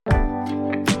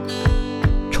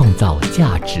造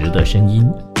价值的声音。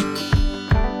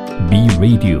B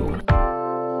Radio。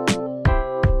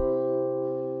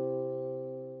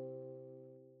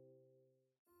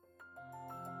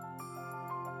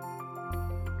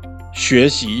学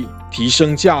习提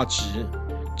升价值，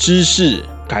知识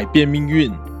改变命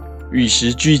运，与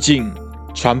时俱进，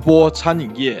传播餐饮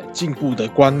业进步的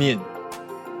观念。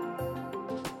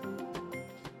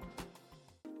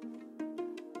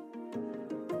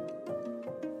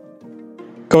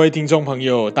各位听众朋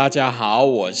友，大家好，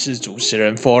我是主持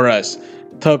人 Forrest，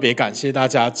 特别感谢大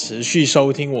家持续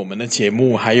收听我们的节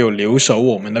目，还有留守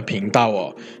我们的频道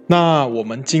哦。那我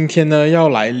们今天呢要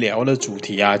来聊的主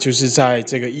题啊，就是在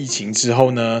这个疫情之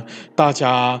后呢，大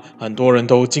家很多人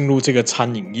都进入这个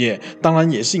餐饮业，当然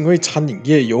也是因为餐饮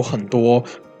业有很多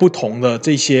不同的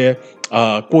这些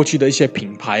过去的一些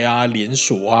品牌啊、连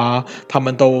锁啊，他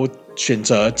们都选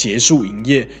择结束营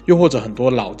业，又或者很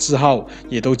多老字号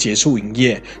也都结束营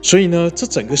业，所以呢，这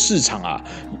整个市场啊，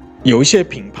有一些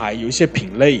品牌、有一些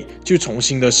品类就重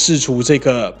新的释出这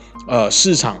个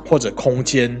市场或者空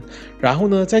间，然后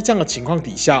呢，在这样的情况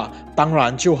底下，当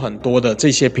然就很多的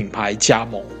这些品牌加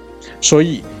盟，所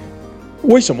以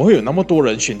为什么会有那么多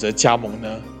人选择加盟呢？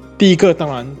第一个，当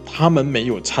然他们没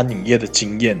有餐饮业的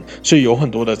经验，所以有很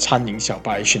多的餐饮小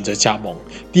白选择加盟。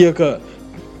第二个，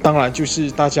当然就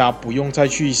是大家不用再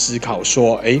去思考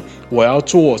说，我要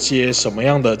做些什么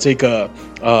样的这个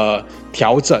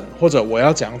调整，或者我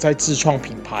要怎样再自创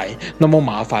品牌，那么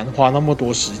麻烦，花那么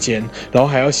多时间，然后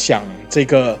还要想这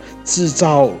个制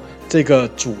造这个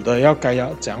煮的要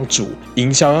怎样煮，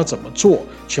营销要怎么做，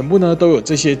全部呢都有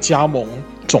这些加盟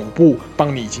总部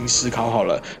帮你已经思考好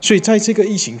了。所以在这个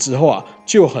疫情之后啊，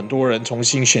就有很多人重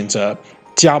新选择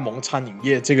加盟餐饮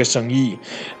业这个生意。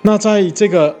那在这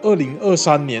个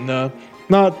2023年呢，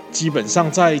那基本上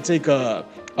在这个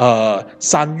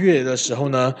3月的时候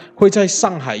呢，会在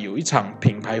上海有一场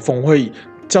品牌峰会，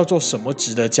叫做什么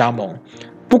值得加盟。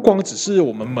不光只是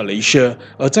我们马来西亚，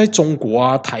而在中国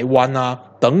啊、台湾啊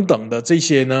等等的这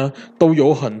些呢，都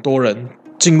有很多人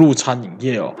进入餐饮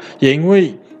业哦，也因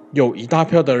为有一大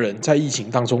票的人在疫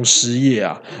情当中失业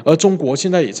啊，而中国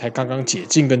现在也才刚刚解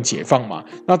禁跟解放嘛。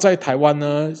那在台湾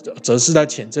呢，则是在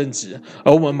前阵子，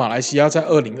而我们马来西亚在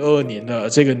2022年的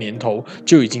这个年头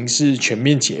就已经是全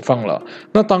面解放了。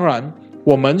那当然，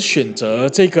我们选择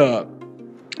这个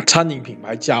餐饮品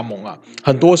牌加盟啊，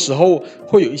很多时候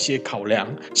会有一些考量，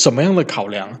什么样的考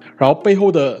量？然后背后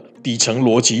的底层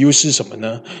逻辑又是什么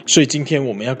呢？所以今天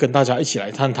我们要跟大家一起来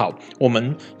探讨，我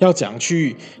们要怎样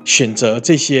去选择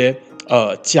这些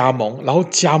加盟，然后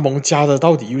加盟加的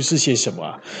到底又是些什么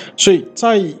啊？所以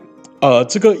在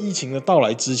这个疫情的到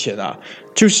来之前啊，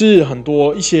就是很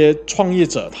多一些创业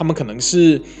者，他们可能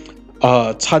是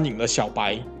餐饮的小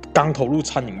白，刚投入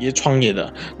餐饮业创业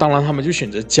的，当然他们就选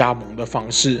择加盟的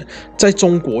方式。在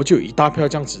中国就有一大票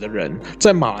这样子的人，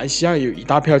在马来西亚也有一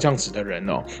大票这样子的人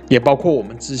哦，也包括我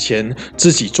们之前自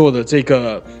己做的这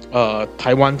个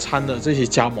台湾餐的这些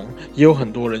加盟，也有很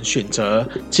多人选择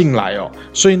进来哦。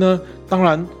所以呢，当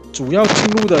然主要进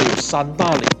入的有3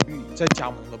大领域，在加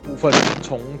盟的部分，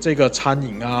从这个餐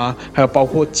饮啊，还有包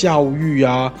括教育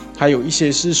啊，还有一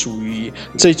些是属于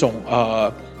这种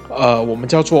我们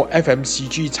叫做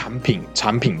FMCG 产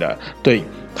品的，对，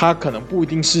它可能不一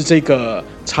定是这个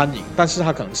餐饮，但是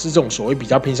它可能是这种所谓比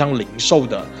较偏向零售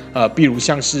的，比如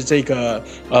像是这个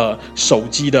手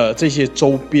机的这些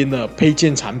周边的配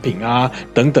件产品啊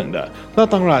等等的。那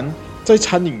当然，在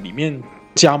餐饮里面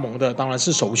加盟的当然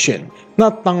是首选，那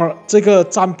当然这个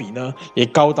占比呢也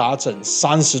高达整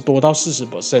30多到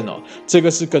40% 哦，这个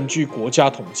是根据国家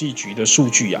统计局的数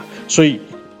据啊，所以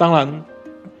当然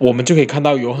我们就可以看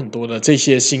到有很多的这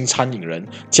些新餐饮人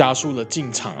加速了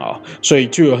进场啊，所以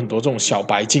就有很多这种小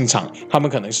白进场，他们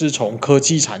可能是从科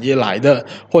技产业来的，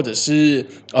或者是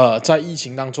在疫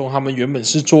情当中他们原本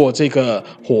是做这个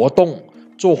活动，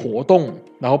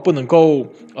然后不能够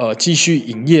继续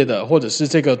营业的，或者是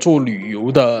这个做旅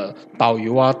游的导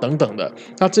游啊等等的，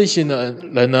那这些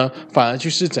人呢，反而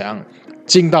就是怎样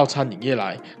进到餐饮业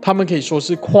来，他们可以说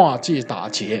是跨界打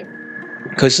劫。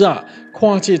可是啊，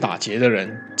跨界打劫的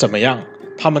人怎么样？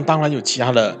他们当然有其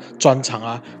他的专长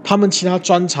啊，他们其他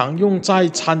专长用在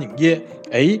餐饮业，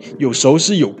有时候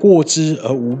是有过之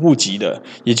而无不及的。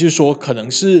也就是说，可能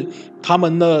是他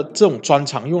们的这种专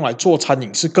长用来做餐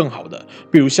饮是更好的。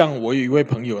比如像我有一位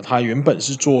朋友，他原本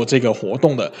是做这个活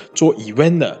动的，做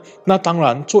event 的。那当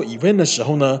然做 event 的时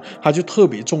候呢，他就特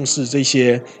别重视这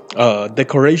些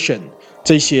decoration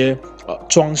这些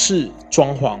装饰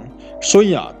装潢。所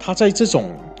以啊，他在这种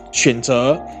选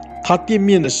择他店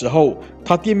面的时候，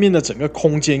他店面的整个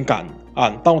空间感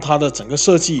到它的整个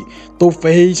设计都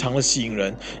非常的吸引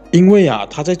人。因为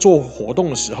他在做活动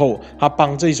的时候，他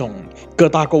帮这种各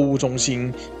大购物中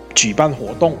心举办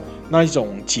活动，那一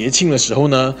种节庆的时候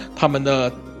呢，他们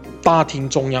的大厅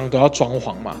中央都要装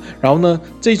潢嘛，然后呢，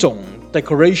这种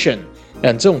decoration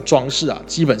这种装饰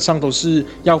基本上都是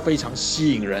要非常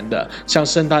吸引人的，像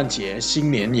圣诞节、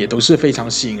新年也都是非常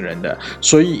吸引人的，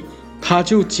所以他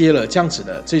就接了这样子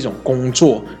的这种工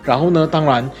作。然后呢，当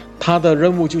然他的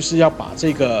任务就是要把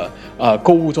这个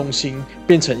购物中心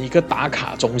变成一个打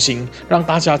卡中心，让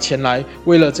大家前来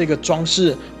为了这个装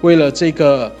饰，为了这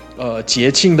个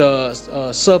节庆的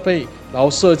设备，然后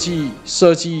设计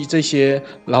这些，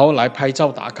然后来拍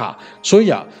照打卡。所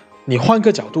以你换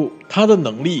个角度，他的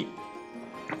能力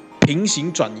平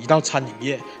行转移到餐饮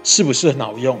业是不是很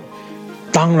好用？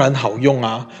当然好用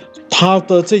啊！它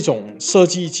的这种设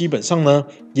计基本上呢，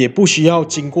也不需要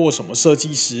经过什么设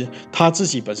计师，他自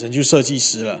己本身就设计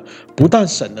师了，不但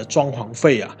省了装潢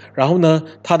费然后呢，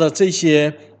他的这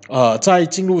些在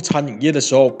进入餐饮业的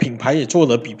时候，品牌也做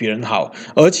得比别人好，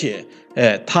而且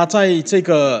他在这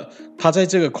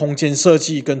个空间设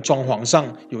计跟装潢上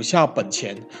有下本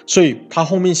钱，所以他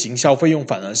后面行销费用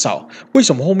反而少。为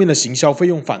什么后面的行销费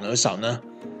用反而少呢？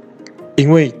因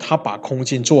为他把空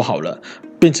间做好了，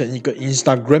变成一个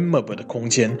Instagrammable 的空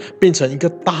间，变成一个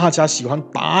大家喜欢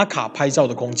打卡拍照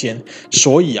的空间，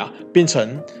所以变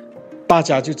成大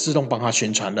家就自动帮他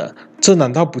宣传了。这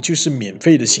难道不就是免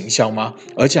费的行销吗？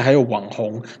而且还有网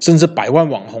红，甚至百万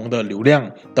网红的流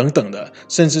量等等的，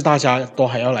甚至大家都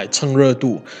还要来蹭热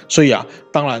度。所以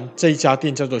当然这一家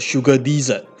店叫做 Sugar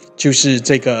Dessert， 就是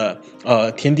这个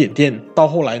甜点店。到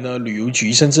后来呢，旅游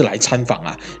局甚至来参访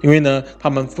因为呢他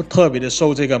们特别的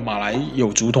受这个马来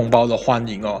有族同胞的欢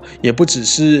迎也不只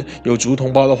是有族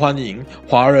同胞的欢迎，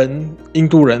华人、印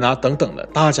度人等等的，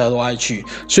大家都爱去。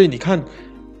所以你看，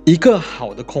一个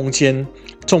好的空间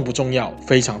重不重要？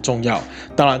非常重要。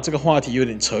当然这个话题有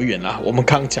点扯远了，我们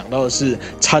刚讲到的是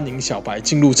餐饮小白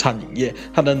进入餐饮业，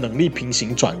他的能力平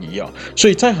行转移所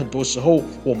以在很多时候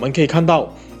我们可以看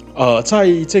到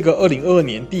在这个2022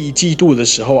年第一季度的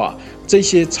时候这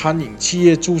些餐饮企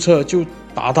业注册就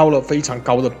达到了非常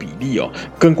高的比例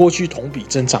跟过去同比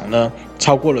增长呢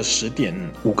超过了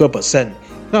 10.5%。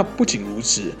那不仅如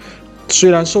此，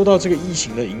虽然受到这个疫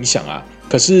情的影响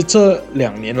可是这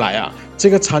2年来这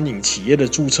个餐饮企业的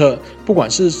注册，不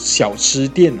管是小吃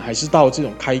店还是到这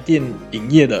种开店营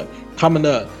业的，他们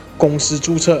的公司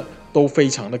注册都非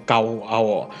常的高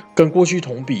跟过去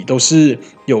同比都是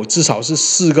有至少是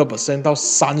4% 到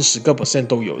30%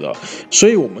 都有的。所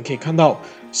以我们可以看到，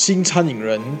新餐饮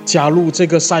人加入这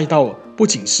个赛道，不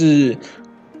仅是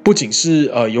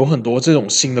有很多这种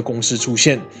新的公司出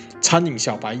现，餐饮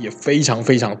小白也非常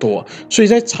非常多。所以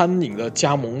在餐饮的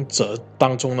加盟者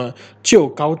当中呢，就有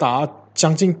高达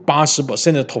将近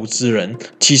 80% 的投资人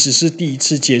其实是第一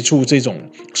次接触这种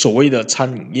所谓的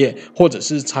餐饮业或者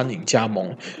是餐饮加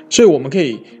盟。所以我们可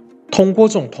以通过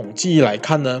这种统计来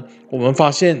看呢，我们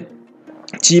发现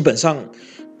基本上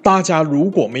大家如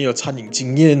果没有餐饮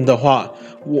经验的话，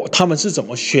他们是怎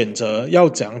么选择要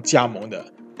怎样加盟的？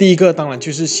第一个当然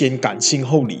就是先感性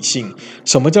后理性。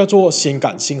什么叫做先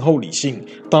感性后理性？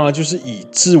当然就是以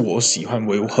自我喜欢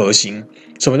为核心。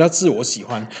什么叫自我喜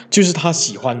欢？就是他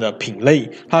喜欢的品类，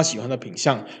他喜欢的品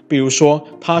项。比如说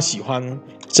他喜欢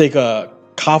这个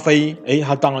咖啡，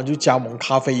他当然就加盟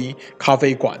咖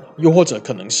啡馆。又或者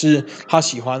可能是他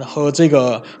喜欢喝这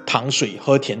个糖水，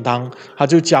喝甜汤，他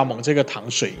就加盟这个糖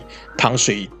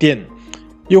水店。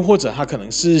又或者他可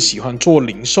能是喜欢做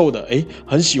零售的，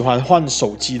很喜欢换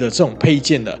手机的这种配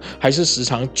件的，还是时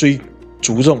常追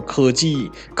逐这种科技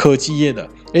业的，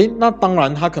那当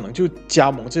然他可能就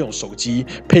加盟这种手机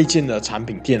配件的产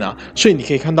品店所以你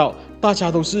可以看到，大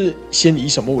家都是先以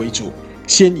什么为主？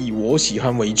先以我喜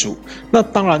欢为主。那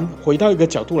当然回到一个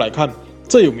角度来看，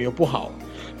这有没有不好？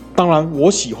当然我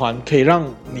喜欢可以让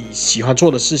你喜欢做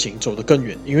的事情走得更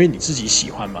远，因为你自己喜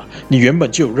欢嘛，你原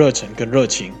本就有热忱跟热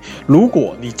情。如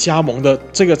果你加盟的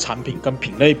这个产品跟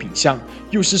品类品项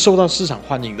又是受到市场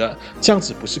欢迎的，这样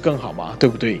子不是更好吗？对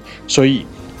不对？所以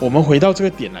我们回到这个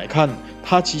点来看，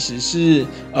它其实是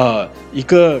一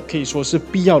个可以说是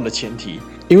必要的前提。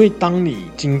因为当你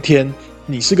今天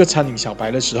你是个餐饮小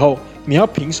白的时候，你要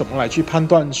凭什么来去判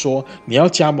断说你要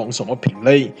加盟什么品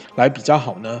类来比较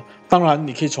好呢？当然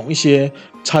你可以从一些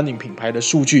餐饮品牌的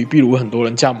数据，比如很多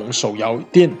人加盟手摇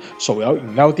店、手摇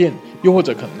饮料店，又或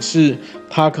者可能是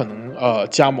他可能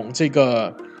加盟这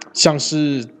个像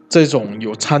是这种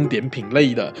有餐点品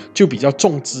类的，就比较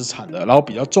重资产的，然后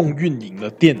比较重运营的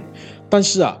店。但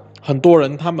是很多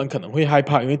人他们可能会害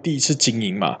怕，因为第一次经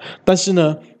营嘛。但是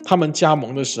呢，他们加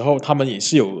盟的时候，他们也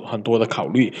是有很多的考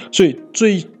虑，所以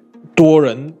最多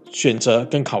人选择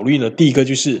跟考虑的第一个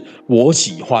就是我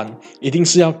喜欢，一定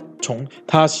是要从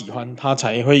他喜欢他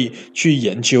才会去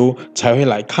研究，才会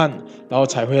来看，然后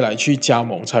才会来去加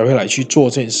盟，才会来去做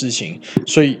这件事情。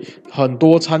所以很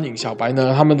多餐饮小白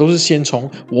呢，他们都是先从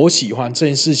我喜欢这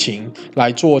件事情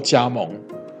来做加盟。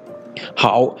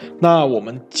好，那我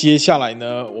们接下来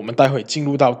呢，我们待会进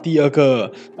入到第二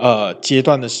个阶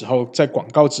段的时候，在广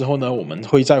告之后呢，我们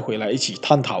会再回来一起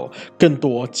探讨更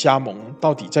多加盟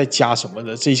到底在加什么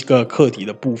的这个课题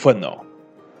的部分哦。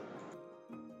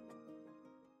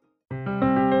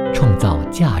创造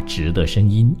价值的声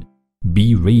音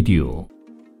 ，B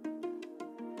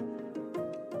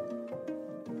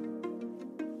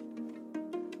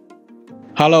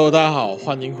Radio。Hello， 大家好，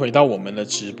欢迎回到我们的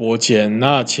直播间。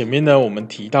那前面呢，我们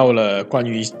提到了关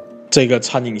于这个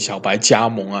餐饮小白加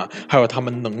盟啊，还有他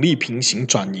们能力平行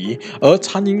转移。而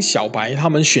餐饮小白他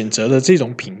们选择的这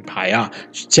种品牌啊，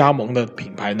加盟的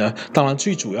品牌呢，当然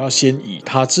最主要先以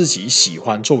他自己喜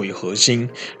欢作为核心，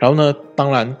然后呢，当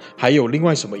然还有另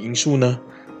外什么因素呢？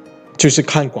就是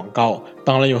看广告。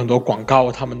当然有很多广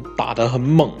告他们打得很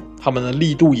猛，他们的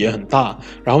力度也很大，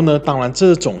然后呢，当然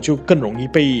这种就更容易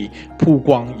被曝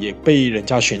光，也被人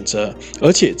家选择。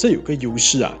而且这有个优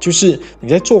势啊，就是你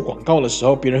在做广告的时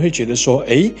候，别人会觉得说，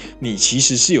你其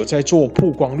实是有在做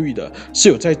曝光率的，是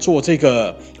有在做这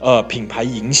个品牌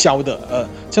营销的，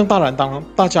这样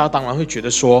大家当然会觉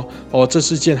得说，这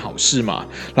是件好事嘛。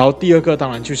然后第二个当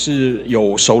然就是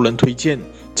有熟人推荐。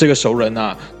这个熟人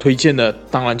啊，推荐的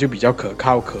当然就比较可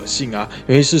靠可信啊，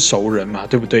因为是熟人嘛，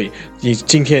对不对？你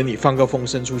今天你放个风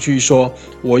声出去说，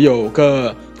我有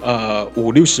个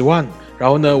50-60万，然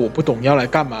后呢，我不懂要来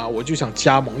干嘛，我就想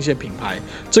加盟一些品牌，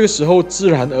这个时候自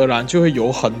然而然就会有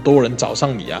很多人找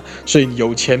上你啊，所以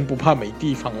有钱不怕没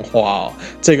地方花哦。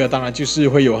这个当然就是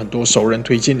会有很多熟人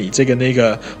推荐你这个那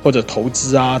个或者投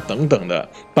资啊等等的。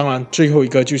当然最后一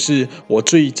个就是我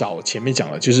最早前面讲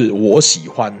的，就是我喜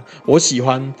欢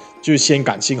就先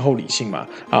感性后理性嘛，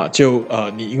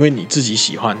你因为你自己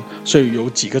喜欢，所以有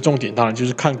几个重点，当然就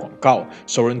是看广告、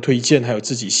熟人推荐，还有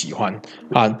自己喜欢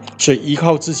啊，所以依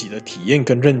靠自己的体验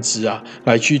跟认知啊，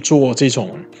来去做这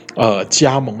种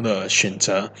加盟的选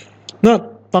择。那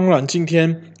当然，今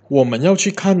天我们要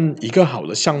去看一个好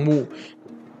的项目。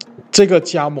这个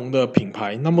加盟的品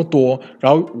牌那么多，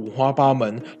然后五花八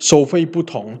门，收费不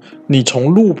同。你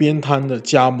从路边摊的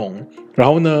加盟，然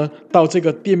后呢到这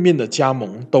个店面的加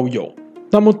盟都有，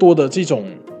那么多的这种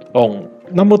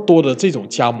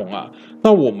加盟啊，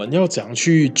那我们要怎样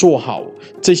去做好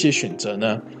这些选择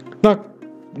呢？那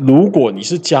如果你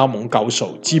是加盟高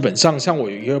手，基本上像我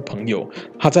有一个朋友，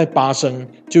他在巴生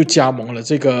就加盟了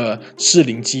这个士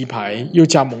林鸡排，又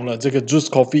加盟了这个 Juice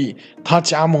Coffee， 他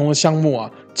加盟的项目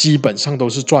啊，基本上都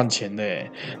是赚钱的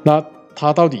耶。那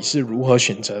他到底是如何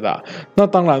选择的啊？那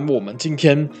当然，我们今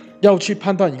天要去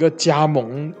判断一个加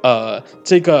盟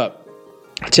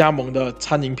的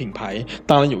餐饮品牌，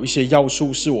当然有一些要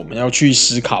素是我们要去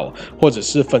思考，或者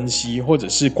是分析，或者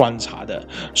是观察的。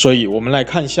所以我们来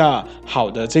看一下好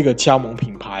的这个加盟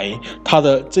品牌，它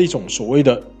的这种所谓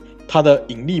的它的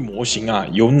盈利模型啊，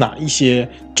有哪一些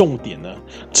重点呢？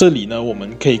这里呢，我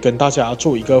们可以跟大家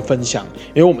做一个分享，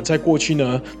因为我们在过去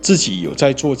呢，自己有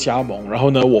在做加盟，然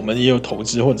后呢，我们也有投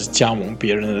资或者加盟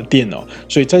别人的店哦，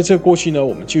所以在这过去呢，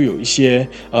我们就有一些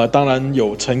当然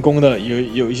有成功的，也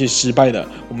有一些失败的，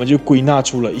我们就归纳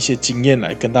出了一些经验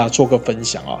来跟大家做个分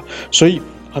享啊。所以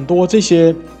很多这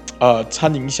些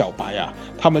餐饮小白啊，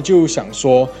他们就想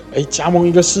说，加盟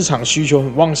一个市场需求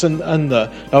很旺盛的，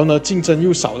然后呢竞争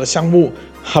又少的项目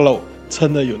 ，Hello，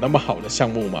 真的有那么好的项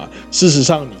目吗？事实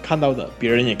上，你看到的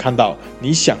别人也看到，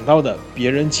你想到的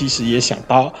别人其实也想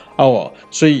到哦，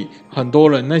所以很多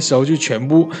人那时候就全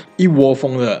部一窝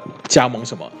蜂的加盟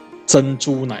什么珍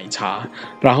珠奶茶，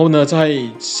然后呢，在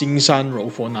新山柔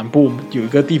佛南部有一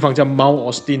个地方叫猫奥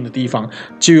斯汀的地方，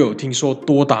就有听说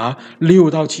多达6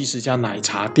到70家奶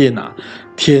茶店啊！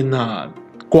天哪，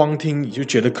光听你就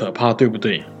觉得可怕，对不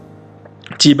对？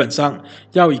基本上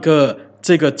要一个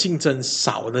这个竞争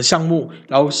少的项目，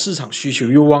然后市场需求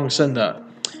又旺盛的。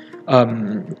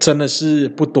真的是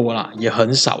不多啦，也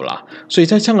很少啦。所以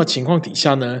在这样的情况底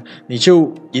下呢，你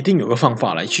就一定有个方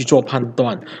法来去做判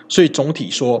断。所以总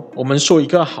体说，我们说一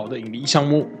个好的盈利项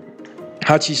目，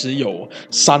它其实有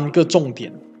3个重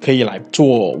点可以来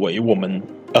作为我们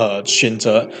选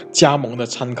择加盟的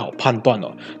参考判断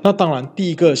哦。那当然，第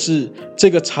一个是这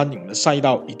个餐饮的赛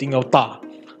道一定要大。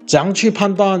怎样去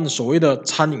判断所谓的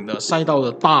餐饮的赛道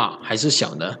的大还是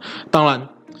小呢？当然。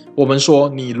我们说，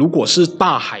你如果是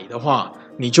大海的话，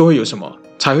你就会有什么？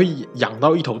才会养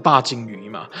到一头大金鱼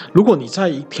嘛。如果你在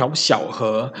一条小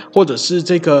河，或者是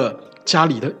这个家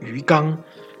里的鱼缸，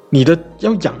你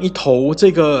要养一头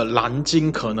这个蓝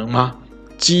鲸，可能吗？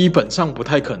基本上不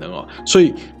太可能哦。所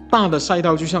以大的赛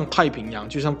道就像太平洋，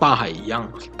就像大海一样，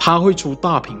它会出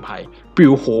大品牌，比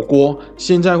如火锅。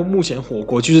现在目前火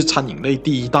锅就是餐饮类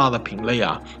第一大的品类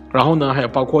啊。然后呢，还有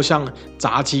包括像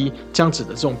炸鸡这样子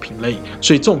的这种品类，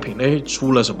所以这种品类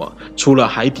出了什么？出了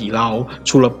海底捞，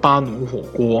出了巴奴火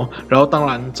锅，然后当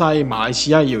然在马来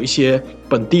西亚也有一些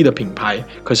本地的品牌，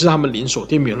可是他们连锁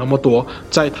店没有那么多。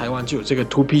在台湾就有这个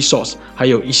 2P Sauce， 还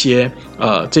有一些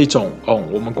这种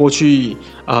我们过去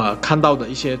看到的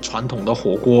一些传统的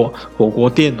火锅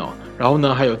店哦。然后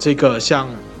呢，还有这个像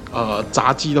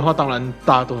炸鸡的话，当然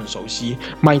大家都很熟悉，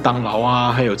麦当劳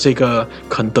啊，还有这个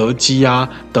肯德基啊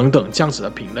等等这样子的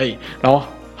品类。然后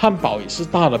汉堡也是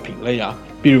大的品类啊，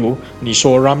比如你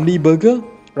说 Ramly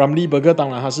Burger 当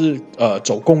然它是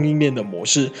走供应链的模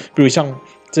式，比如像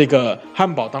这个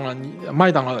汉堡，当然麦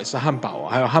当劳也是汉堡，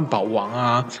还有汉堡王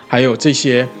啊，还有这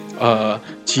些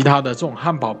其他的这种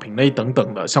汉堡品类等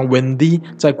等的，像 Wendy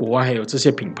在国外还有这些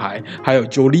品牌，还有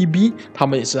Jollibee 他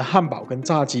们也是汉堡跟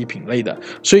炸鸡品类的。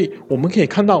所以我们可以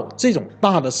看到这种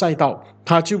大的赛道，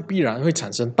它就必然会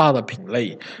产生大的品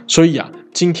类。所以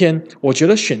今天我觉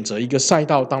得选择一个赛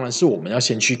道，当然是我们要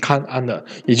先去看案的，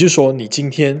也就是说你今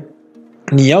天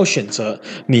你要选择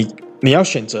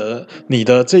你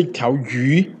的这条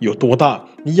鱼有多大？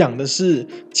你养的是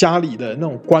家里的那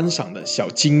种观赏的小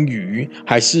金鱼，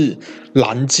还是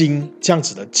蓝鲸这样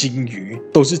子的金鱼？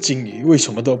都是金鱼，为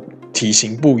什么都体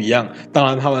型不一样？当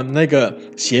然，他们那个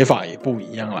写法也不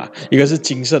一样啦。一个是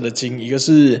金色的金，一个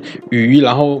是鱼，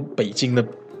然后北京的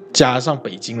加上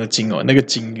北京的金那个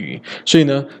金鱼。所以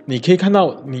呢，你可以看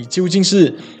到你究竟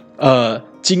是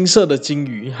金色的金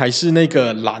鱼还是那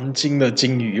个蓝鲸的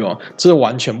金鱼这是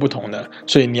完全不同的。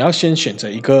所以你要先选择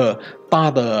一个大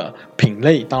的品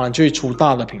类，当然就会出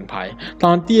大的品牌。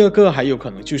当然第二个还有可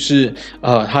能就是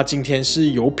它今天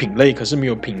是有品类可是没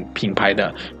有品牌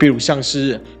的，比如像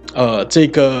是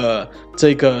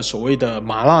这个所谓的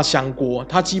麻辣香锅，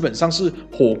它基本上是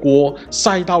火锅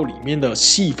赛道里面的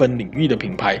细分领域的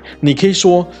品牌。你可以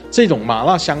说这种麻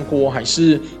辣香锅还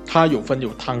是它有分有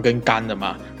汤跟干的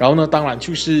嘛。然后呢，当然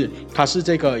就是它是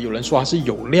这个有人说它是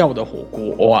有料的火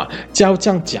锅这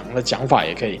样讲的讲法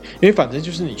也可以，因为反正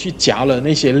就是你去夹了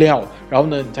那些料，然后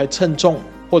呢你再称重，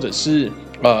或者是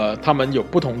他们有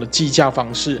不同的计价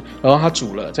方式，然后它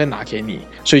煮了再拿给你，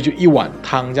所以就一碗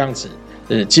汤这样子。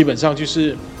基本上就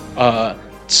是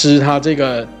吃它这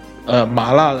个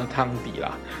麻辣的汤底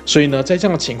啦。所以呢，在这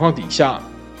样的情况底下，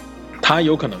它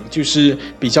有可能就是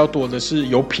比较多的是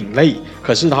有品类，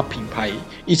可是它品牌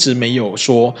一直没有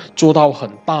说做到很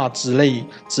大之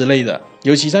类的。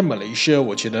尤其在马来西亚，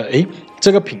我觉得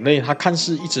这个品类它看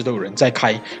似一直都有人在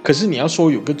开，可是你要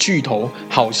说有个巨头，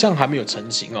好像还没有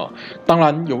成型当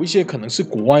然有一些可能是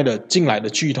国外的进来的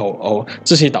巨头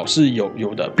这些倒是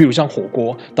有的。比如像火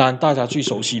锅，当然大家最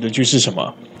熟悉的就是什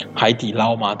么海底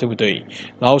捞嘛，对不对？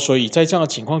然后所以在这样的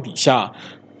情况底下，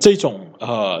这种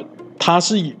它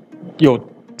是有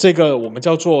这个我们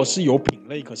叫做是有品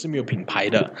类可是没有品牌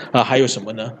的还有什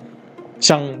么呢？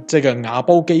像这个瓦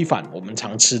煲鸡饭，我们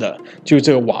常吃的就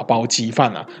这个瓦煲鸡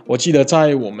饭我记得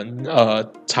在我们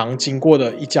常经过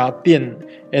的一家店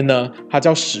呢，它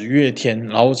叫十月天，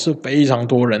然后是非常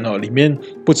多人里面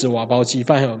不止瓦煲鸡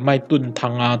饭，还有卖炖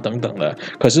汤啊等等的。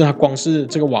可是它光是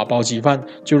这个瓦煲鸡饭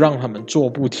就让他们做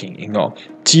不停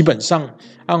基本上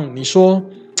你说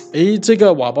这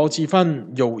个瓦煲鸡饭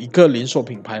有一个连锁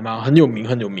品牌吗？很有名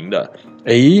的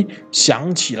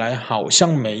想起来好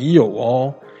像没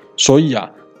有所以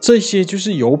这些就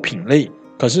是有品类，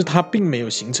可是它并没有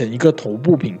形成一个头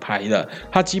部品牌的，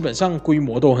它基本上规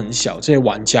模都很小，这些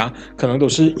玩家可能都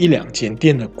是一两间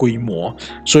店的规模。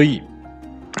所以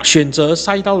选择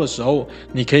赛道的时候，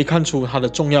你可以看出它的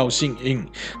重要性。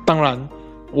当然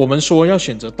我们说要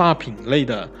选择大品类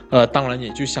的当然也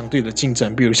就相对的竞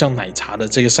争，比如像奶茶的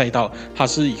这个赛道，它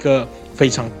是一个非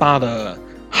常大的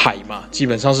海嘛，基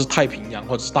本上是太平洋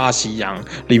或者是大西洋，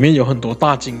里面有很多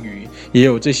大金鱼，也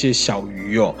有这些小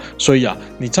鱼所以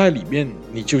你在里面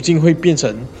你究竟会变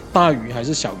成大鱼还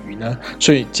是小鱼呢？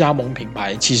所以加盟品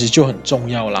牌其实就很重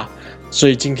要啦。所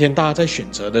以今天大家在选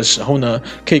择的时候呢，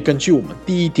可以根据我们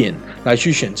第一点来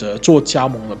去选择做加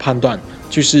盟的判断，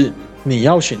就是你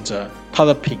要选择它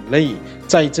的品类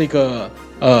在这个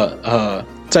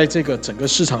在这个整个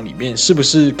市场里面是不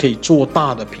是可以做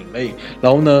大的品类，然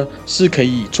后呢是可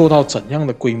以做到怎样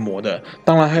的规模的。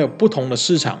当然还有不同的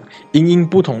市场，因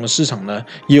不同的市场呢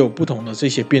也有不同的这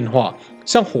些变化。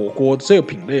像火锅这个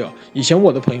品类以前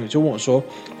我的朋友就问我说，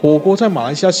火锅在马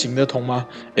来西亚行得通吗？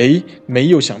没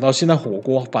有想到现在火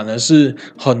锅反而是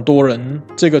很多人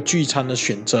这个聚餐的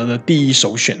选择的第一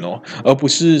首选而不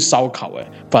是烧烤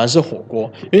反而是火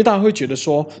锅。因为大家会觉得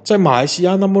说，在马来西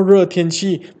亚那么热天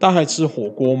气，大家还吃火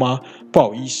锅吗？不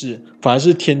好意思，反而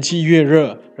是天气越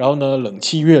热，然后呢冷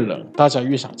气越冷，大家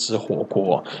越想吃火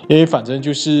锅，因为反正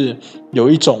就是有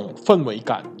一种氛围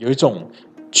感，有一种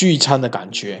聚餐的感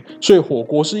觉，所以火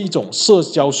锅是一种社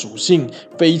交属性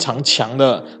非常强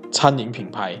的餐饮品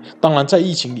牌。当然在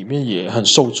疫情里面也很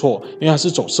受挫，因为它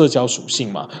是走社交属性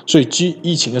嘛，所以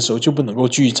疫情的时候就不能够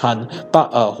聚餐，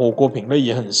火锅品类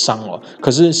也很伤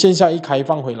可是线下一开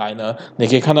放回来呢，你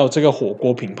可以看到这个火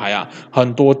锅品牌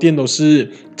很多店都是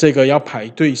这个要排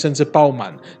队，甚至爆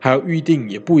满，还要预定，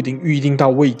也不一定预定到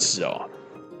位置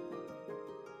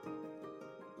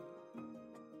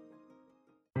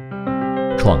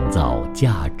创造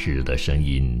价值的声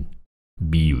音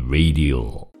 ，Be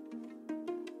Radio。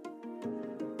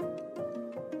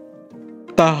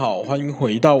大家好，欢迎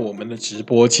回到我们的直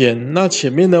播间。那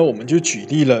前面呢，我们就举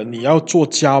例了，你要做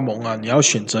加盟你要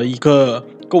选择一个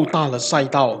够大的赛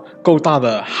道，够大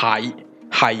的海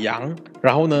洋，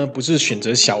然后呢，不是选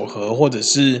择小河或者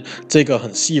是这个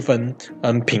很细分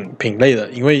品类的，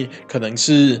因为可能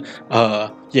是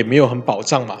也没有很保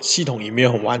障嘛，系统也没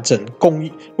有很完整，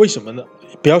为什么呢？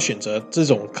不要选择这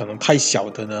种可能太小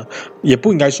的呢？也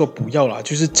不应该说不要啦，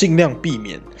就是尽量避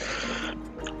免，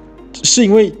是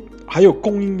因为还有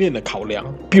供应链的考量。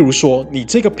比如说你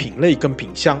这个品类跟品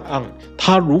项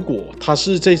它如果它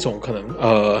是这种可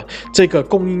能这个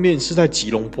供应链是在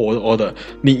吉隆坡的，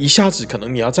你一下子可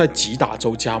能你要在吉打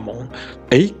州加盟，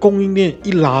供应链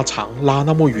一拉长拉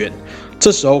那么远，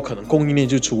这时候可能供应链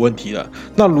就出问题了。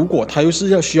那如果它又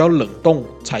是需要冷冻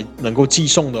才能够寄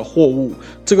送的货物，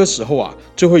这个时候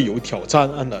就会有挑战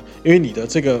了，因为你的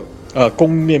这个供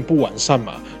应链不完善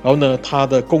嘛，然后呢它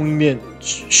的供应链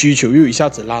需求又一下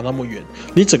子拉那么远，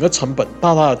你整个成本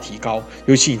大大的提高，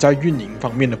尤其你在运营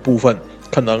方面的部分，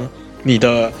可能你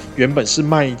的原本是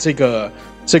卖这个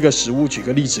食物，举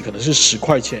个例子，可能是10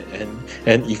块钱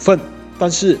一份，但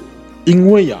是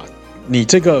因为你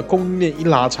这个供应链一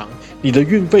拉长，你的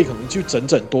运费可能就整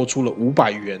整多出了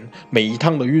500元，每一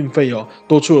趟的运费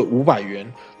多出了500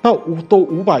元。那多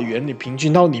500元，你平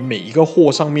均到你每一个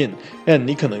货上面，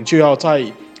你可能就要在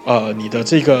你的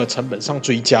这个成本上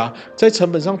追加，在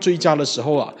成本上追加的时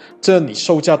候这你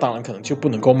售价当然可能就不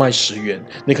能够卖10元，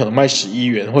你可能卖11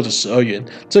元或者12元，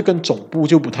这跟总部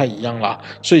就不太一样啦。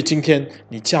所以今天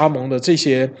你加盟的这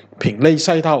些品类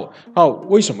赛道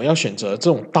为什么要选择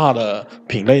这种大的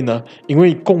品类呢？因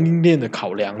为供应链的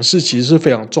考量其实是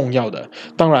非常重要的。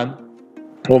当然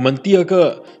我们第二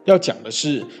个要讲的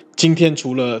是，今天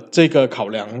除了这个考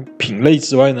量品类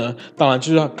之外呢，当然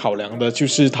就是要考量的就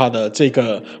是它的这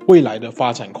个未来的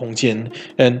发展空间。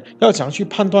要怎样去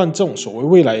判断这种所谓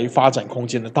未来发展空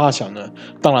间的大小呢？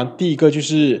当然第一个就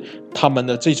是他们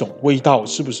的这种味道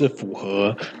是不是符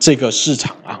合这个市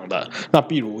场的。那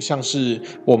比如像是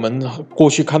我们过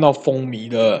去看到风靡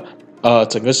的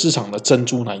整个市场的珍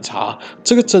珠奶茶，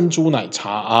这个珍珠奶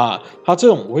茶它这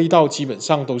种味道基本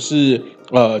上都是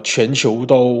全球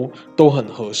都很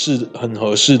合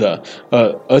适的，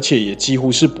而且也几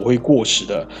乎是不会过时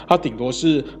的。它顶多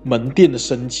是门店的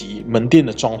升级、门店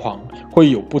的装潢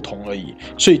会有不同而已。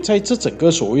所以在这整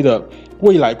个所谓的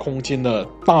未来空间的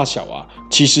大小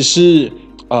其实是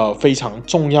非常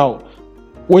重要。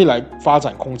未来发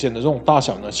展空间的这种大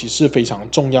小呢，其实是非常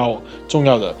重要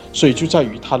的，所以就在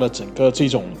于它的整个这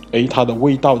种它的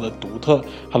味道的独特，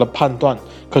它的判断。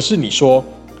可是你说，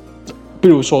比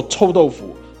如说臭豆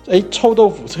腐，臭豆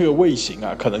腐这个味型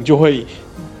可能就会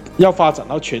要发展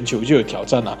到全球就有挑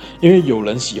战因为有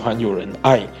人喜欢，有人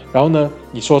爱。然后呢，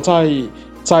你说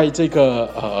在这个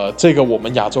我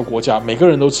们亚洲国家，每个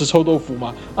人都吃臭豆腐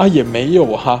吗？也没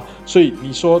有所以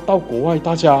你说到国外，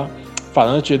大家反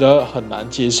而觉得很难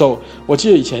接受。我记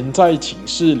得以前在寝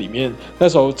室里面，那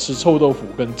时候吃臭豆腐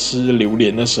跟吃榴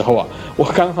莲的时候我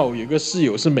刚好有一个室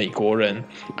友是美国人，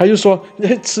他就说你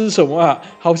在吃什么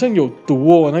好像有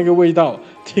毒那个味道，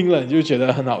听了你就觉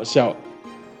得很好笑，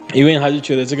因为他就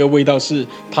觉得这个味道是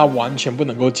他完全不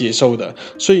能够接受的。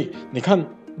所以你看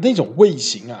那种味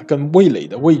型跟味蕾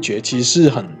的味觉其实是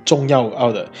很重要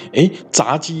的。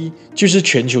炸鸡就是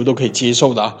全球都可以接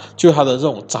受的就是它的这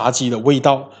种炸鸡的味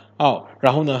道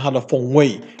然后呢它的风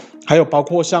味，还有包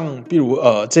括像比如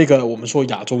这个我们说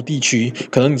亚洲地区，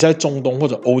可能你在中东或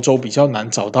者欧洲比较难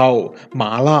找到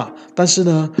麻辣，但是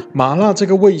呢麻辣这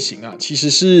个味型其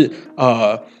实是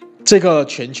这个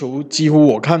全球几乎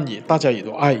我看大家也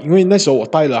都爱，因为那时候我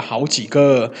带了好几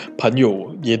个朋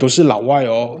友，也都是老外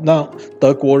哦，那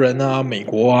德国人啊、美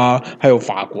国啊，还有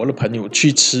法国的朋友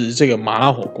去吃这个麻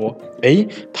辣火锅，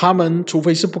他们除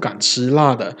非是不敢吃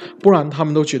辣的，不然他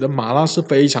们都觉得麻辣是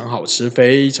非常好吃、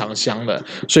非常香的。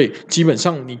所以基本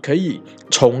上你可以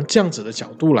从这样子的角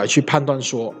度来去判断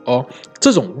说，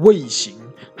这种味型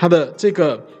它的这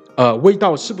个味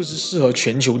道是不是适合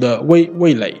全球的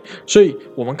味蕾？所以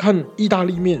我们看意大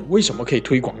利面为什么可以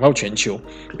推广到全球？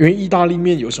因为意大利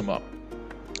面有什么？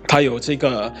它有这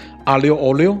个阿溜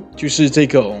欧溜，就是这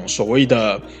种所谓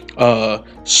的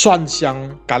蒜香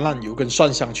橄榄油跟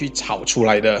蒜香去炒出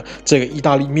来的这个意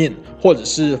大利面，或者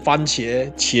是番茄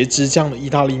茄汁酱的意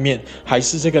大利面，还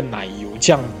是这个奶油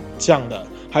酱的，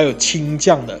还有青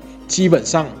酱的，基本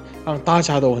上让大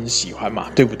家都很喜欢嘛，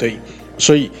对不对？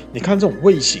所以你看这种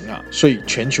味型啊，所以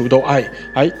全球都爱。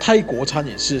泰国餐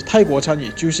也是，泰国餐也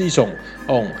就是一种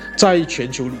在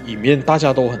全球里面大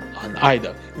家都很爱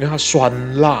的，因为它酸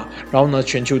辣，然后呢，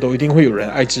全球都一定会有人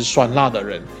爱吃酸辣的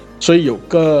人。所以有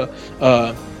个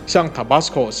像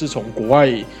Tabasco 是从国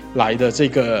外来的这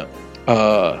个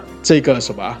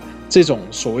什么这种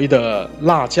所谓的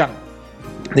辣酱。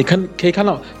你可以看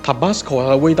到 Tabasco 它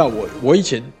的味道，我以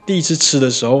前第一次吃的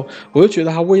时候，我就觉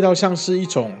得它味道像是一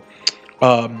种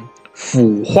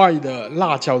腐坏的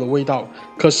辣椒的味道，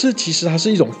可是其实它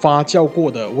是一种发酵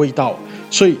过的味道，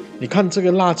所以你看这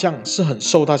个辣酱是很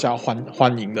受大家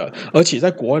欢迎的，而且在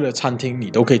国外的餐厅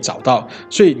你都可以找到，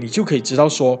所以你就可以知道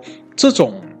说这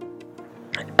种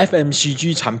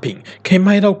FMCG 产品可以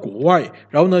卖到国外，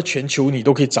然后呢，全球你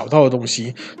都可以找到的东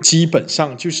西，基本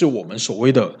上就是我们所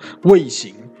谓的味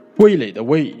型、味蕾的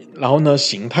味，然后呢，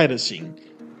形态的形，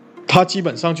它基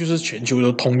本上就是全球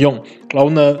的通用，然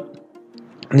后呢，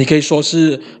你可以说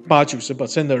是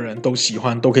80-90% 的人都喜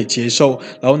欢，都可以接受，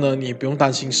然后呢，你也不用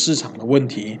担心市场的问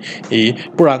题，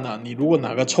不然呢，你如果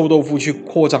拿个臭豆腐去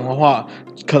扩张的话，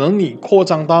可能你扩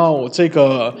张到这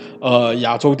个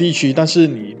亚洲地区，但是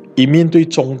你一面对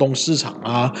中东市场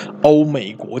啊、欧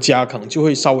美国家，可能就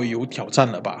会稍微有挑战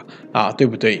了吧，对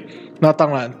不对？那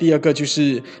当然，第二个就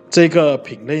是这个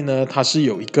品类呢，它是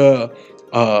有一个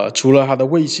除了它的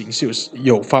味型是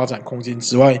有发展空间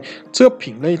之外，这个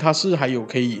品类它是还有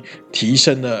可以提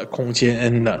升的空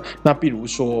间的。那比如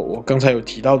说我刚才有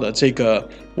提到的这个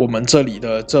我们这里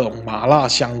的这种麻辣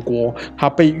香锅，它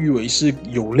被誉为是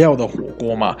有料的火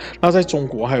锅嘛。那在中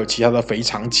国还有其他的肥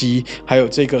肠鸡，还有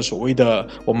这个所谓的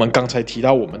我们刚才提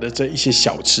到我们的这一些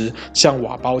小吃，像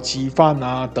瓦煲鸡饭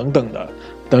啊等等的。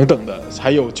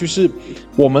还有就是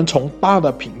我们从大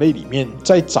的品类里面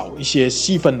再找一些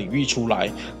细分领域出来。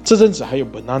这阵子还有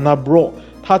Banana Bro，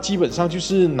 它基本上就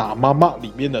是拿妈妈里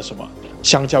面的什么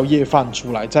香蕉叶饭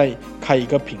出来，再开一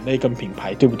个品类跟品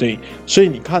牌，对不对？所以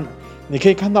你看，你可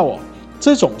以看到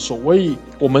这种所谓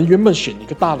我们原本选一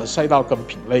个大的赛道跟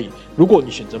品类，如果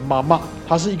你选择妈妈，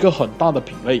它是一个很大的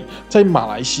品类，在马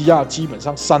来西亚基本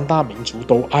上3大民族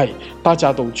都爱，大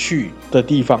家都去的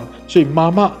地方，所以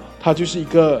妈妈它就是一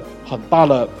个很大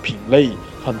的品类，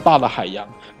很大的海洋。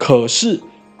可是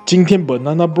今天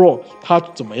Banana Bro 它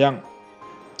怎么样？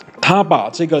它把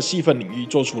这个细分领域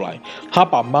做出来，它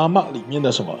把妈妈里面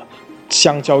的什么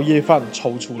香蕉叶饭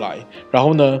抽出来，然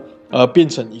后呢，变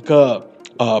成一个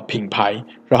品牌，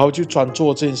然后就专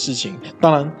做这件事情。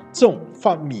当然，这种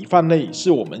米饭类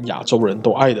是我们亚洲人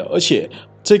都爱的，而且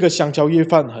这个香蕉叶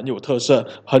饭很有特色，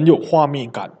很有画面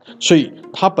感，所以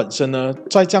它本身呢，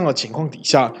在这样的情况底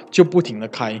下就不停的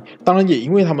开。当然也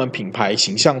因为他们品牌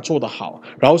形象做得好，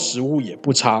然后食物也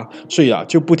不差，所以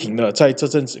就不停的在这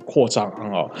阵子扩张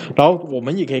然后我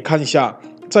们也可以看一下，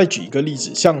再举一个例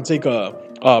子，像这个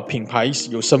品牌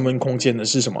有升温空间的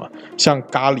是什么？像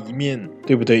咖喱面，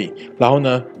对不对？然后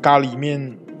呢，咖喱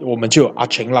面我们就有阿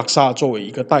全拉萨作为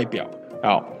一个代表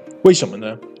为什么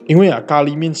呢？因为咖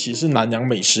喱面其实是南洋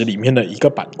美食里面的一个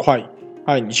板块。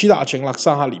你去到阿全拉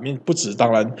萨，它里面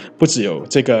当然不只有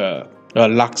这个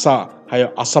拉萨，还有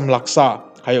阿萨姆拉萨，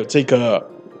还有这个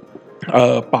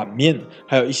板面，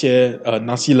还有一些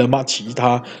nasi lemak 其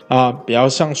他比较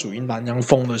像属于南洋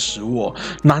风的食物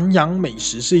南洋美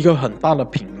食是一个很大的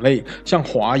品类，像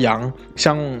华阳，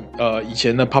像以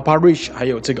前的 Papa Rich， 还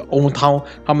有这个 Old Town，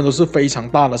 他们都是非常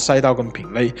大的赛道跟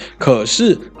品类。可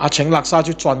是阿全拉萨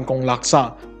就专攻拉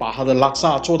萨，把它的拉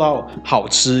萨做到好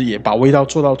吃，也把味道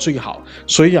做到最好。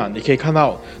所以你可以看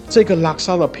到这个拉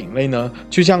萨的品类呢，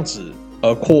就这样子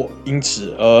因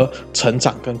此而成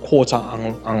长跟扩张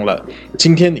了。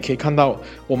今天你可以看到，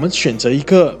我们选择一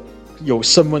个有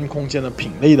升温空间的品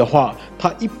类的话，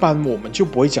它一般我们就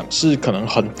不会讲是可能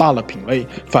很大的品类，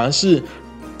反而是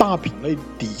大品类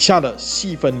底下的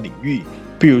细分领域，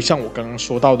比如像我刚刚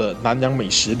说到的南洋美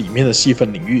食里面的细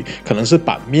分领域，可能是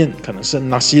板面，可能是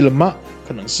nasi lemak，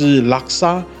 可能是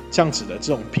laksa 这样子的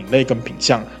这种品类跟品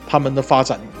项，他们的发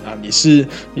展也是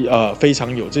非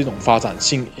常有这种发展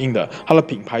性的，它的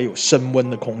品牌有升温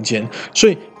的空间，所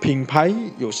以品牌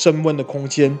有升温的空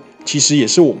间，其实也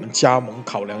是我们加盟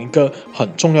考量一个很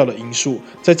重要的因素。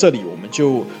在这里我们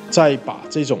就再把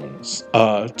这种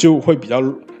就会比较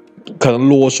可能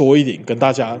啰嗦一点，跟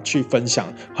大家去分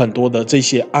享很多的这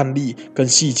些案例跟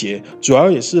细节，主要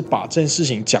也是把这件事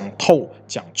情讲透、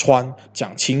讲穿、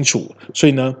讲清楚。所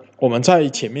以呢，我们在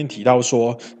前面提到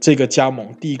说，这个加盟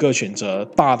第一个选择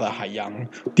大的海洋，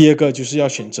第二个就是要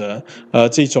选择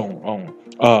这种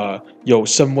有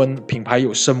升温品牌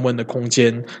有升温的空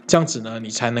间，这样子呢，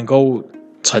你才能够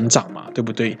成长嘛，对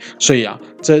不对？所以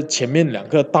这前面两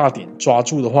个大点抓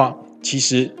住的话，其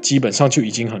实基本上就已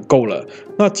经很够了。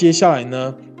那接下来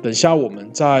呢，等下我们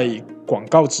在广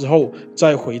告之后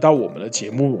再回到我们的节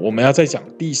目，我们要再讲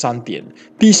第三点。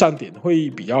第三点会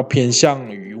比较偏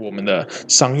向于我们的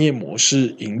商业模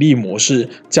式、盈利模式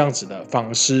这样子的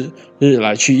方式，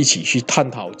来一起去探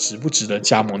讨值不值得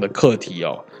加盟的课题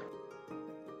哦。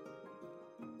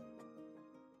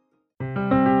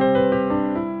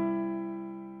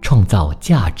创造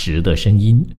价值的声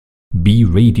音 ，B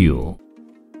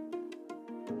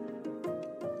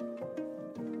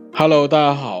Radio。Hello， 大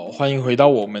家好，欢迎回到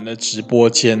我们的直播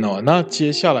间哦。那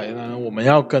接下来呢，我们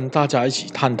要跟大家一起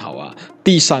探讨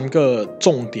第三个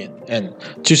重点，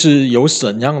就是有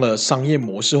怎样的商业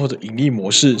模式或者盈利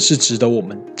模式是值得我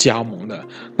们加盟的。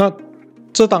那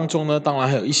这当中呢，当然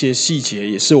还有一些细节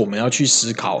也是我们要去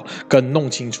思考跟弄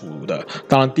清楚的。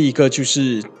当然，第一个就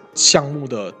是项目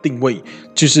的定位，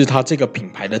就是它这个品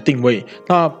牌的定位。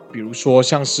那比如说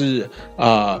像是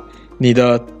你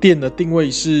的店的定位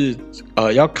是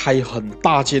要开很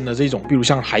大间的这种，比如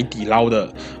像海底捞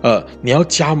的你要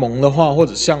加盟的话，或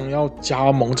者像要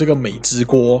加盟这个美之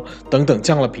锅等等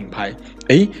这样的品牌，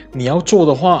你要做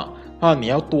的话，你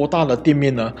要多大的店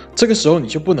面呢？这个时候你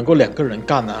就不能够2个人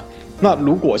干啊。那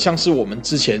如果像是我们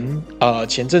之前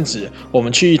前阵子我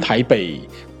们去台北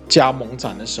加盟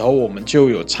展的时候，我们就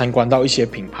有参观到一些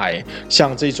品牌，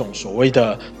像这种所谓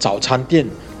的早餐店。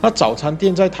那早餐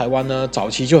店在台湾呢，早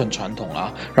期就很传统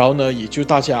啦，然后呢，也就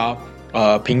大家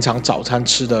平常早餐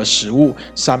吃的食物，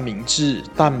三明治、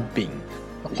蛋饼，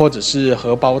或者是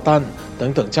荷包蛋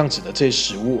等等这样子的这些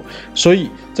食物。所以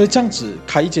在这样子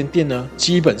开一间店呢，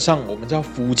基本上我们叫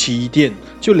夫妻店，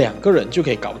就2个人就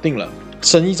可以搞定了。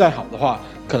生意再好的话，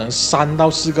可能3到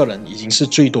4个人已经是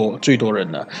最多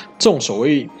人了。这种所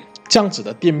谓这样子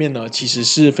的店面呢，其实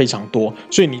是非常多，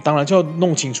所以你当然就要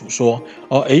弄清楚说，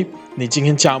你今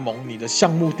天加盟，你的项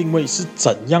目定位是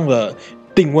怎样的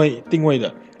定位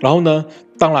的，然后呢，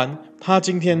当然他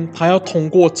今天他要通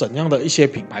过怎样的一些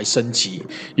品牌升级，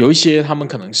有一些他们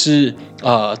可能是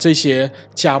这些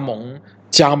加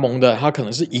盟的，他可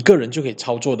能是1个人就可以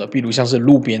操作的，比如像是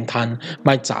路边摊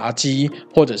卖炸鸡，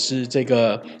或者是这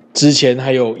个之前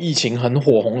还有疫情很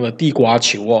火红的地瓜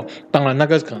球哦，当然那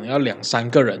个可能要2-3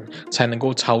个人才能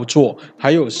够操作。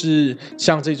还有是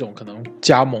像这种可能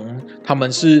加盟，他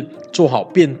们是做好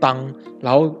便当，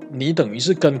然后你等于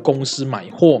是跟公司买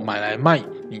货买来卖，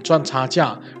你赚差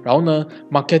价，然后呢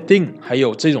marketing 还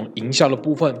有这种营销的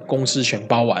部分，公司全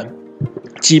包完，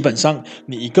基本上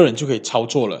你1个人就可以操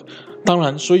作了。当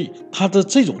然，所以它的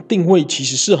这种定位其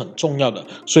实是很重要的。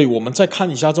所以我们再看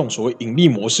一下这种所谓盈利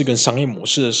模式跟商业模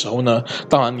式的时候呢，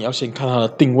当然你要先看它的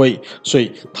定位，所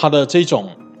以它的这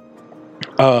种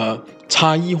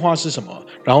差异化是什么，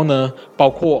然后呢，包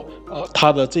括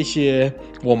它的这些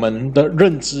我们的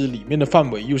认知里面的范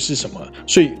围又是什么，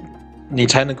所以你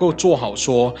才能够做好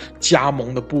说加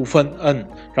盟的部分，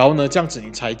然后呢，这样子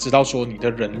你才知道说你的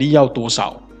人力要多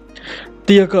少。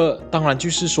第二个当然就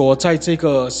是说，在这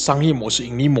个商业模式、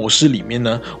盈利模式里面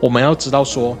呢，我们要知道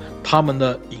说他们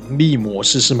的盈利模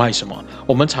式是卖什么。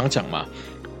我们常讲嘛，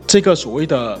这个所谓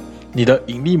的你的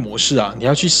盈利模式你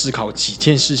要去思考几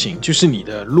件事情，就是你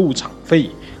的入场费，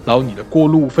然后你的过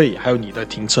路费，还有你的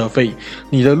停车费。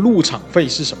你的入场费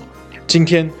是什么？今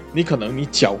天你可能你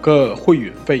缴个会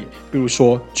员费，比如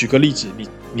说举个例子，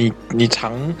你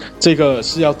常这个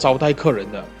是要招待客人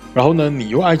的。然后呢，你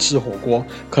又爱吃火锅，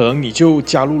可能你就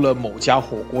加入了某家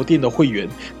火锅店的会员，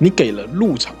你给了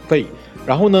入场费。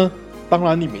然后呢，当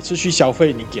然你每次去消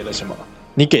费，你给了什么？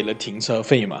你给了停车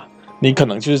费嘛。你可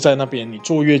能就是在那边你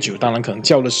坐越久，当然可能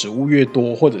叫的食物越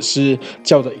多，或者是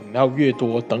叫的饮料越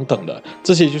多等等的，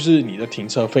这些就是你的停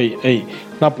车费。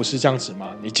那不是这样子吗？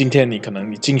你今天你可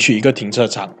能你进去一个停车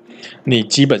场，你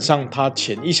基本上它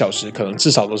前1小时可能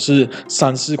至少都是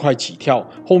3-4块起跳，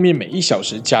后面每1小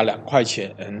时加2块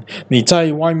钱。你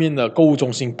在外面的购物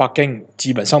中心 parking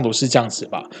基本上都是这样子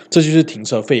吧，这就是停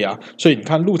车费啊。所以你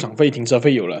看入场费、停车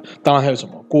费有了，当然还有什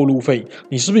么过路费？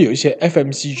你是不是有一些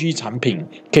FMCG 产品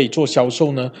可以做销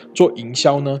售呢？做营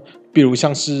销呢？比如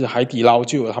像是海底捞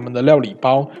就有他们的料理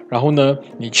包，然后呢，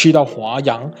你去到华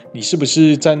阳，你是不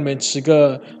是在那边吃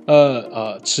个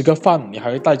饭，你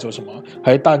还会带走什么？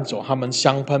还会带走他们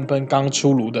香喷喷刚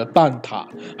出炉的蛋挞，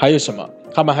还有什么？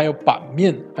他们还有板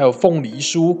面，还有凤梨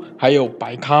酥，还有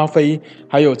白咖啡，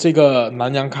还有这个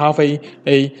南洋咖啡，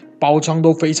包装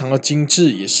都非常的精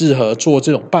致，也适合做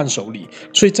这种伴手礼。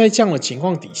所以在这样的情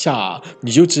况底下啊，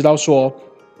你就知道说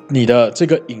你的这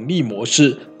个盈利模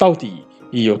式到底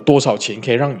有多少钱可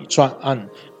以让你赚案，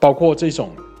包括这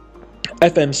种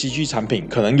FMCG 产品，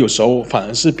可能有时候反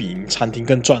而是比餐厅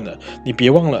更赚的。你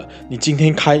别忘了，你今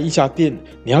天开一家店，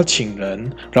你要请人，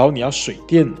然后你要水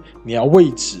电，你要位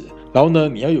置，然后呢，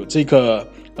你要有这个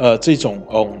这种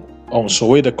所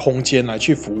谓的空间来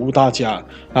去服务大家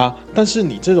啊。但是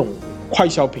你这种快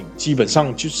消品基本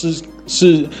上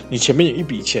是你前面有一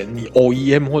笔钱，你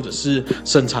OEM 或者是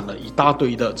生产了一大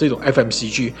堆的这种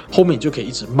FMCG， 后面你就可以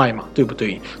一直卖嘛，对不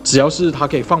对？只要是它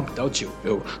可以放比较久，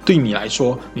对你来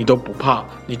说你都不怕。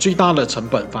你最大的成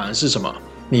本反而是什么？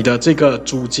你的这个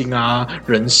租金啊、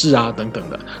人事啊等等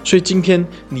的。所以今天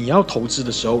你要投资的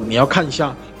时候，你要看一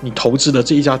下你投资的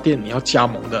这一家店，你要加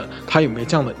盟的，它有没有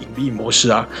这样的盈利模式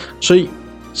啊？所以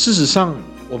事实上，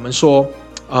我们说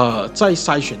在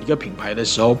筛选一个品牌的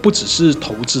时候，不只是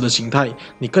投资的心态，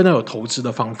你更要有投资的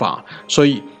方法。所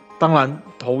以当然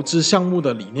投资项目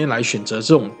的理念来选择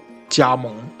这种加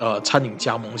盟餐饮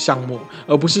加盟项目，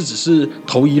而不是只是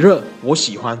头一热我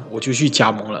喜欢我就去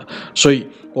加盟了。所以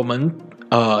我们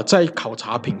在考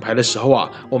察品牌的时候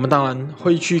啊，我们当然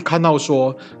会去看到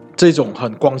说这种很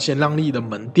光鲜亮丽的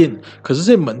门店，可是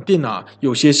这门店啊，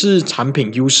有些是产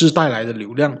品优势带来的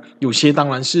流量，有些当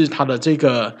然是它的这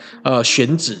个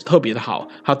选址特别的好，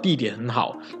它地点很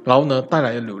好，然后呢带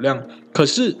来的流量。可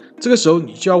是这个时候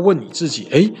你就要问你自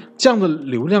己，这样的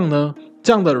流量呢，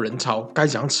这样的人潮该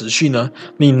怎样持续呢？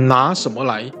你拿什么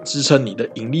来支撑你的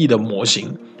盈利的模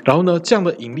型？然后呢，这样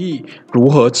的盈利如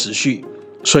何持续？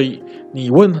所以你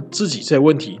问自己这些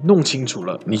问题弄清楚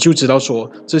了，你就知道说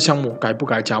这项目该不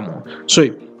该加盟。所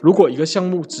以如果一个项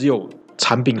目只有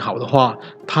产品好的话，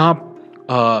它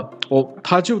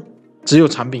就只有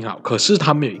产品好，可是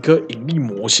它没有一个盈利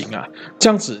模型啊，这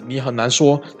样子你很难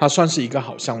说它算是一个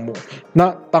好项目。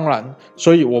那当然，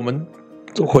所以我们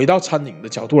回到餐饮的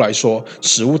角度来说，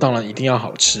食物当然一定要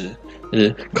好吃，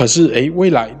可是未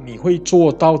来你会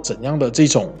做到怎样的这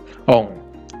种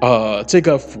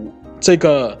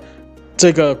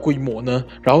这个规模呢？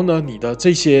然后呢，你的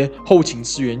这些后勤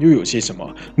资源又有些什么？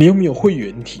你有没有会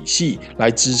员体系来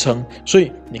支撑？所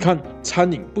以你看，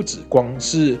餐饮不只光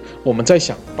是我们在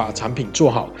想把产品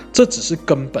做好，这只是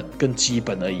根本跟基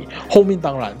本而已。后面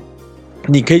当然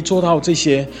你可以做到这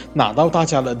些，拿到大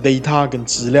家的 data 跟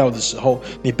资料的时候，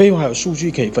你背后还有数据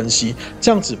可以分析，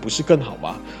这样子不是更好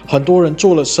吗？很多人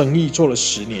做了生意，做了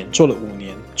10年，做了5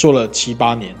年，做了7、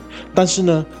8年，但是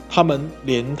呢，他们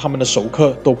连他们的熟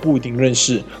客都不一定认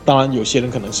识。当然，有些人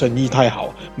可能生意太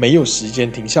好，没有时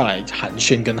间停下来寒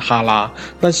暄跟哈拉。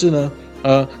但是呢，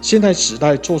现在时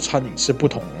代做餐饮是不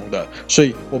同的，所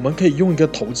以我们可以用一个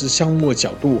投资项目的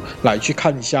角度来去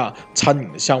看一下餐饮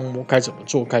的项目该怎么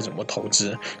做，该怎么投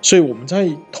资。所以我们在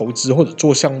投资或者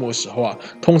做项目的时候啊，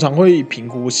通常会评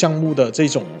估项目的这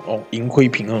种盈亏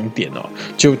平衡点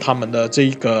就他们的这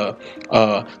个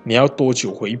你要多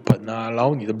久回本啊，然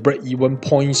后你的 break even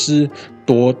point 是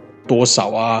多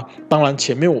少啊？当然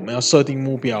前面我们要设定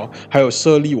目标，还有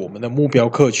设立我们的目标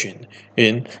客群。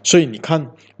所以你看，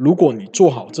如果你做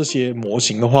好这些模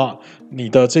型的话，你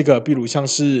的这个比如像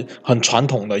是很传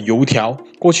统的油条，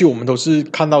过去我们都是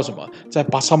看到什么，在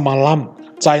巴沙马兰，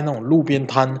在那种路边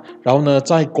摊，然后呢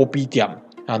在锅比店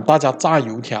大家炸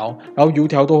油条，然后油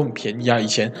条都很便宜啊，以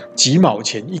前几毛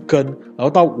钱一根，然后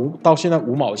到现在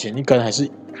5毛钱一根，还是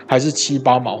7、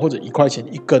8毛或者1块钱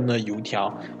一根的油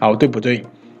条，好，对不对？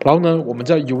然后呢，我们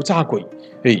叫油炸鬼，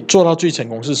做到最成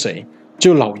功是谁？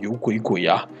就老油鬼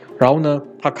啊。然后呢，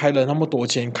他开了那么多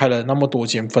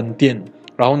间分店，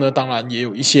然后呢，当然也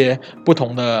有一些不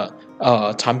同的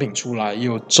产品出来，也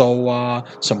有粥啊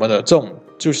什么的，这种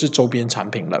就是周边产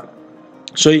品了。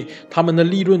所以他们的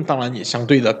利润当然也相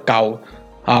对的高，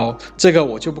好，这个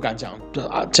我就不敢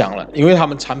讲了，因为他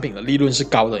们产品的利润是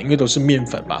高的，因为都是面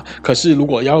粉嘛。可是如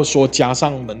果要说加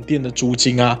上门店的租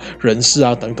金啊、人事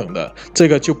啊等等的，这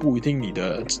个就不一定你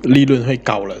的利润会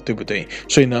高了，对不对？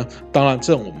所以呢，当然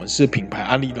这种我们是品牌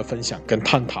案例的分享跟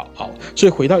探讨。好，所以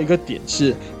回到一个点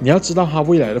是，你要知道它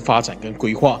未来的发展跟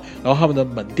规划，然后他们的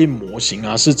门店模型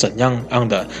啊是怎样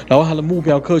的，然后它的目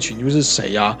标客群又是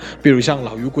谁啊？比如像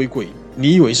老油鬼鬼。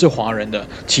你以为是华人的，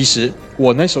其实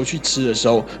我那时候去吃的时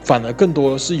候，反而更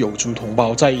多的是有族同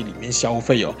胞在里面消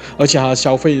费哦，而且它的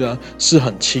消费呢是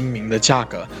很亲民的价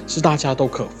格，是大家都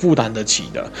可负担得起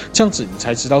的。这样子你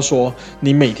才知道说，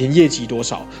你每天业绩多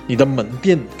少，你的门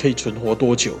店可以存活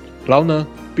多久。然后呢，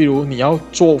比如你要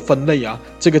做分类啊，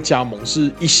这个加盟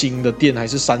是1星的店，还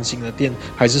是3星的店，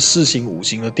还是4星、5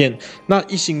星的店？那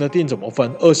1星的店怎么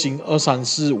分？2星、2、3、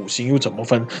4、5星又怎么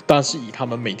分？当然是以他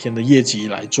们每天的业绩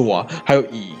来做啊，还有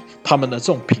以他们的这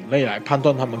种品类来判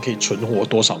断他们可以存活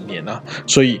多少年啊。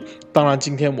所以，当然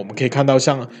今天我们可以看到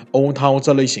像欧涛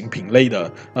这类型品类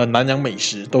的南洋美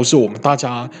食，都是我们大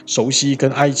家熟悉跟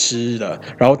爱吃的。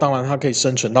然后，当然它可以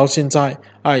生存到现在，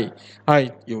爱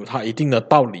有它一定的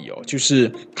道理哦，就是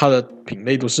它的品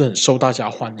类都是很受大家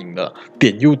欢迎的，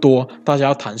点又多，大家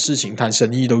要谈事情、谈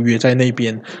生意都约在那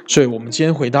边。所以，我们今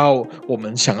天回到我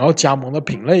们想要加盟的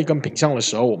品类跟品项的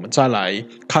时候，我们再来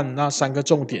看那3个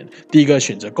重点。第一个，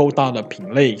选择够大的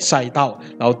品类赛道，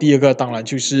然后第二个当然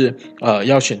就是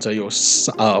要选择有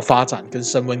发展跟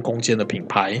升温空间的品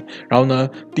牌。然后呢，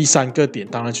第3个点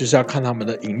当然就是要看他们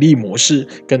的盈利模式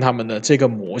跟他们的这个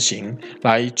模型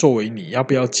来作为你要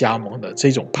不要加盟的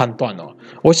这种判断哦。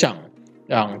我想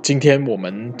今天我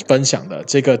们分享的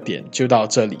这个点就到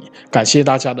这里，感谢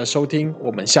大家的收听，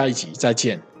我们下一集再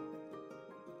见。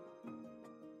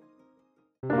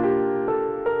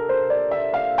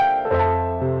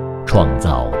创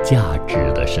造价值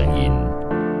的声音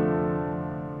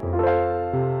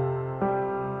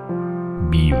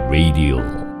 ，Be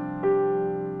Radio。